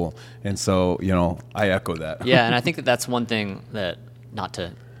possible. And so, I echo that. Yeah, and I think that's one thing that, not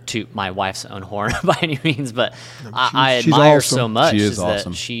to toot my wife's own horn by any means, but I she's admire awesome. so much She is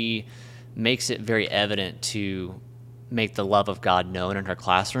awesome. that she makes it very evident to make the love of God known in her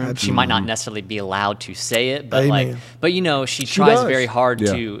classroom. She might not necessarily be allowed to say it, but Amen. she tries does. very hard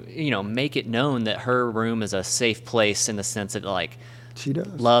Yeah. to, make it known that her room is a safe place in the sense that She does.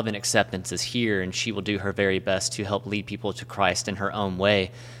 love and acceptance is here, and she will do her very best to help lead people to Christ in her own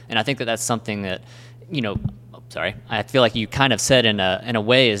way. And I think that that's something that, I feel like you kind of said in a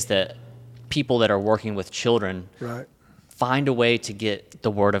way is that people that are working with children Right. find a way to get the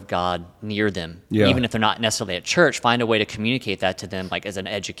word of God near them. Yeah. Even if they're not necessarily at church, find a way to communicate that to them, like as an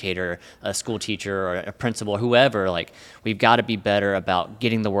educator, a school teacher, or a principal, whoever. Like, we've got to be better about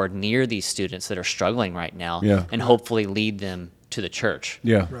getting the word near these students that are struggling right now, Yeah. and hopefully lead them to the church.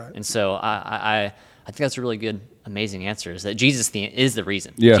 Yeah. Right. And so I think that's a really good, amazing answer, is that Jesus is the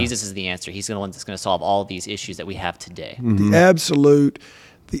reason. Yeah. Jesus is the answer. He's the one that's going to solve all of these issues that we have today. The absolute,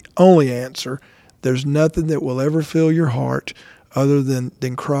 the only answer. There's nothing that will ever fill your heart other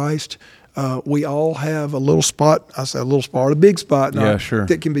than Christ. We all have a little spot. I say a little spot, a big spot. Yeah, sure.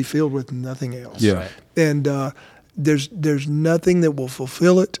 That can be filled with nothing else. Yeah. Right. And there's nothing that will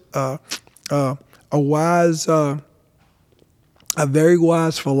fulfill it. A very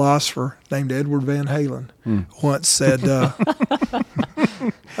wise philosopher named Edward Van Halen once said, The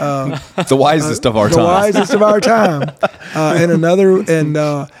wisest of our the time. wisest of our time.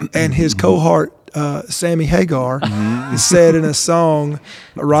 And his cohort, Sammy Hagar, said in a song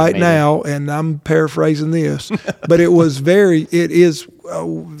right now, and I'm paraphrasing this, but I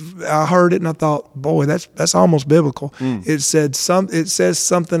heard it and I thought, boy, that's almost biblical. It says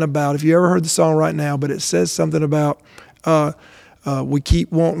something about, if you ever heard the song right now, but it says something about we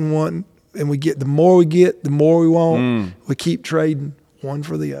keep wanting, and we get, the more we get, the more we want. We keep trading one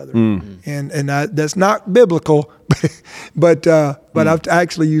for the other, and that's not biblical, but I've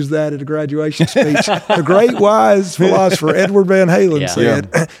actually used that at a graduation speech. The great wise philosopher Edward Van Halen said,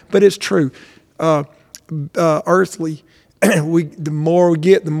 but it's true. Earthly, the more we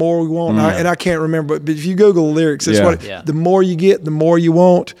get, the more we want. And I can't remember, but if you Google the lyrics, it's the more you get, the more you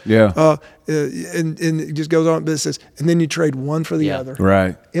want. Yeah. And it just goes on, but it says, and then you trade one for the other.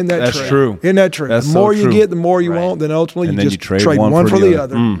 Right. Isn't that That's true? true. Isn't that true? That's the more so you true. get, the more you Right. want. Then ultimately And you then just you trade one for the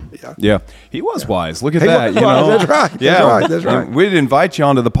other. Yeah. He was wise. Look at He that. was You know. wise. That's right. That's Yeah. right. That's right. We did invite you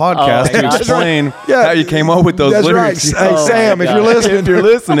onto the podcast Oh, to yeah. explain Yeah. how you came up with those That's lyrics. right. Hey, Oh, Sam, my if you're God. listening, If you're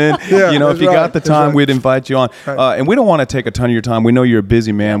listening, Yeah, if that's you right. got the That's time, right. we'd invite you on. Right. And we don't want to take a ton of your time. We know you're a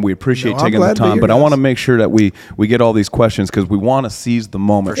busy man. We appreciate No, I'm taking the glad to be time, here, but I guys. want to make sure that we get all these questions because we want to seize the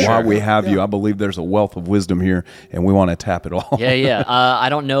moment For while sure. we have you. I believe there's a wealth of wisdom here, and we want to tap it all. Yeah. I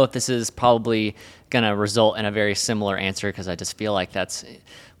don't know if this is probably going to result in a very similar answer, because I just feel like that's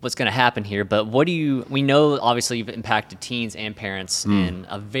what's going to happen here. But we know obviously you've impacted teens and parents in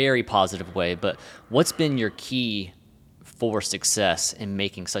a very positive way, but what's been your key for success in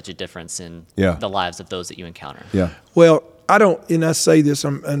making such a difference in the lives of those that you encounter? Yeah. Well, I don't, and I say this,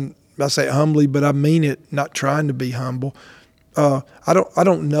 and I say it humbly, but I mean it, not trying to be humble. I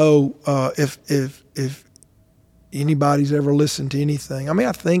don't know if anybody's ever listened to anything. I mean,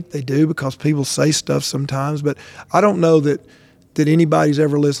 I think they do because people say stuff sometimes, but I don't know that anybody's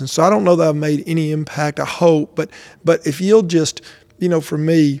ever listened. So I don't know that I've made any impact. I hope, but if you'll just, for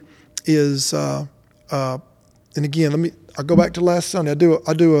me is, and again, I'll go back to last Sunday.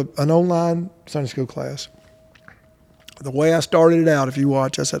 I do an online Sunday school class. The way I started it out, if you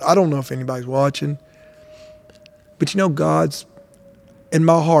watch, I said, I don't know if anybody's watching, but God's in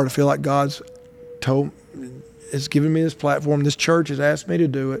my heart. I feel like God's has given me this platform. This church has asked me to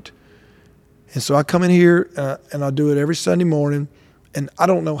do it. And so I come in here and I do it every Sunday morning. And I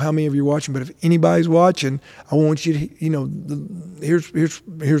don't know how many of you are watching, but if anybody's watching, I want you to,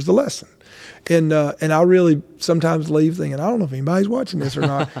 here's the lesson. And I really sometimes leave thinking, I don't know if anybody's watching this or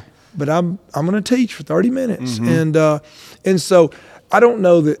not, but I'm going to teach for 30 minutes. And so I don't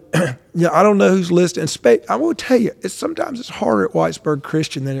know that, I don't know who's listening. I will tell you, sometimes it's harder at Whitesburg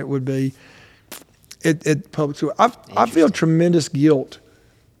Christian than it would be at public school. I feel tremendous guilt.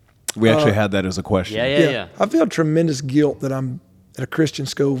 We actually had that as a question. Yeah. I feel tremendous guilt that I'm at a Christian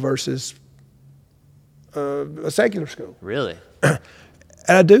school versus a secular school. Really? And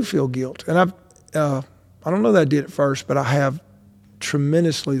I do feel guilt. And I don't know that I did at first, but I have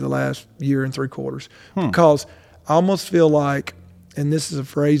tremendously the last year and 3/4 because I almost feel like, and this is a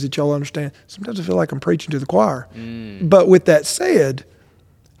phrase that y'all understand, sometimes I feel like I'm preaching to the choir. But with that said,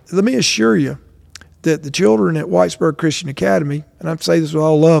 let me assure you that the children at Whitesburg Christian Academy, and I say this with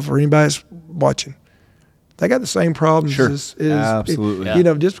all love for anybody that's watching, they got the same problems as Absolutely.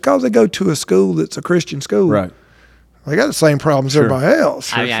 Yeah. just because they go to a school that's a Christian school, Right. They got the same problems as everybody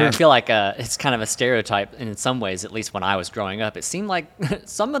else. I mean, I feel like it's kind of a stereotype in some ways, at least when I was growing up. It seemed like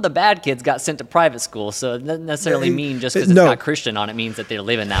some of the bad kids got sent to private school, so it doesn't necessarily mean just because it's got Christian on it means that they're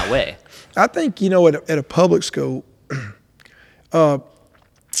living that way. I think, at a public school, I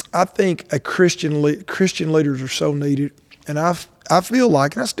think Christian leaders are so needed, and I feel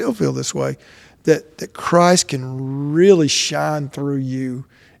like, and I still feel this way, that Christ can really shine through you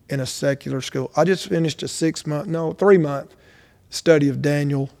in a secular school. I just finished a 3-month study of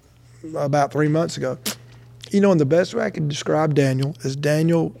Daniel about 3 months ago. And the best way I could describe Daniel is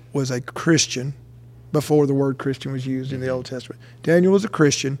Daniel was a Christian before the word Christian was used in the Old Testament. Daniel was a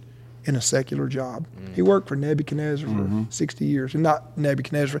Christian in a secular job. He worked for Nebuchadnezzar for 60 years, and not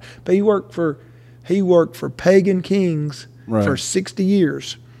Nebuchadnezzar, but he worked for pagan kings for 60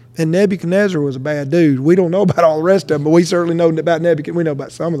 years. And Nebuchadnezzar was a bad dude. We don't know about all the rest of them, but we certainly know about Nebuchadnezzar. We know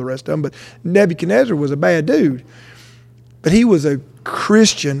about some of the rest of them, but Nebuchadnezzar was a bad dude. But he was a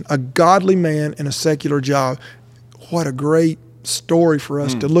Christian, a godly man in a secular job. What a great story for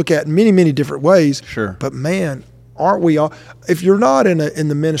us to look at in many, many different ways. Sure. But man, aren't we all? If you're not in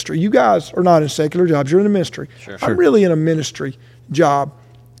the ministry, you guys are not in secular jobs. You're in the ministry. Sure. I'm really in a ministry job.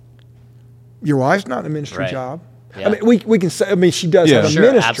 Your wife's not in a ministry job. Yeah. I mean, we can say. I mean, she does have a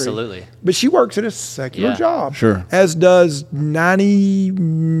ministry, absolutely. but she works at a secular job. Sure. As does 98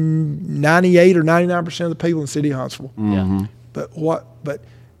 or 99% of the people in the city of Huntsville. Yeah. But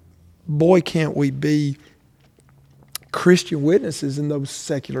boy, can't we be Christian witnesses in those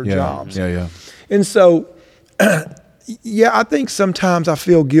secular jobs? Yeah. And so, I think sometimes I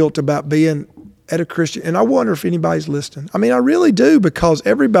feel guilt about being at a Christian, and I wonder if anybody's listening. I mean, I really do, because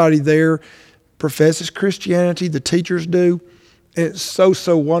everybody there professes Christianity, the teachers do, and it's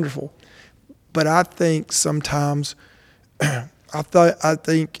so wonderful. But I think sometimes, I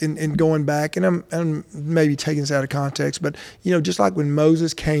think in going back, and I'm maybe taking this out of context, but just like when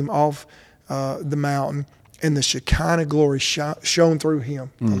Moses came off the mountain and the Shekinah glory shone through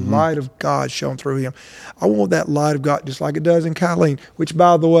him, the light of God shone through him. I want that light of God, just like it does in Kylene, which,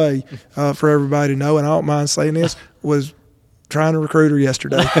 by the way, for everybody to know, and I don't mind saying this, was trying to recruit her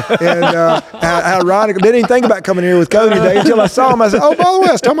yesterday. And ironically, didn't even think about coming here with Cody today until I saw him. I said, "Oh, by the way,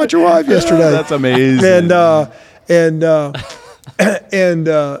 I was talking about your wife yesterday." That's amazing.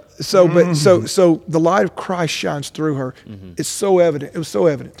 So the light of Christ shines through her. It's so evident. It was so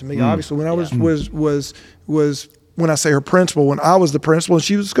evident to me. Obviously, when I was when I say her principal, when I was the principal and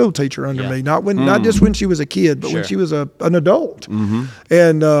she was a school teacher under me, not just when she was a kid, but when she was an adult.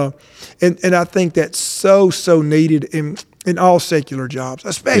 And I think that's so needed in all secular jobs,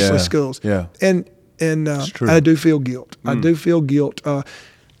 especially schools. Yeah. And I do feel guilt. I do feel guilt.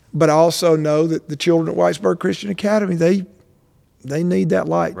 But I also know that the children at Whitesburg Christian Academy, they need that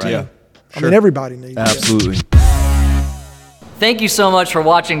light too. Yeah. I mean, everybody needs Absolutely. it. Thank you so much for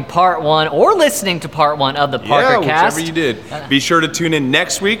watching part 1 or listening to part 1 of the Parker Cast. Whichever you did. Be sure to tune in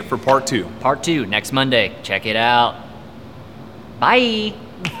next week for part 2. Part 2 next Monday. Check it out. Bye.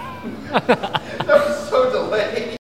 That was so delayed.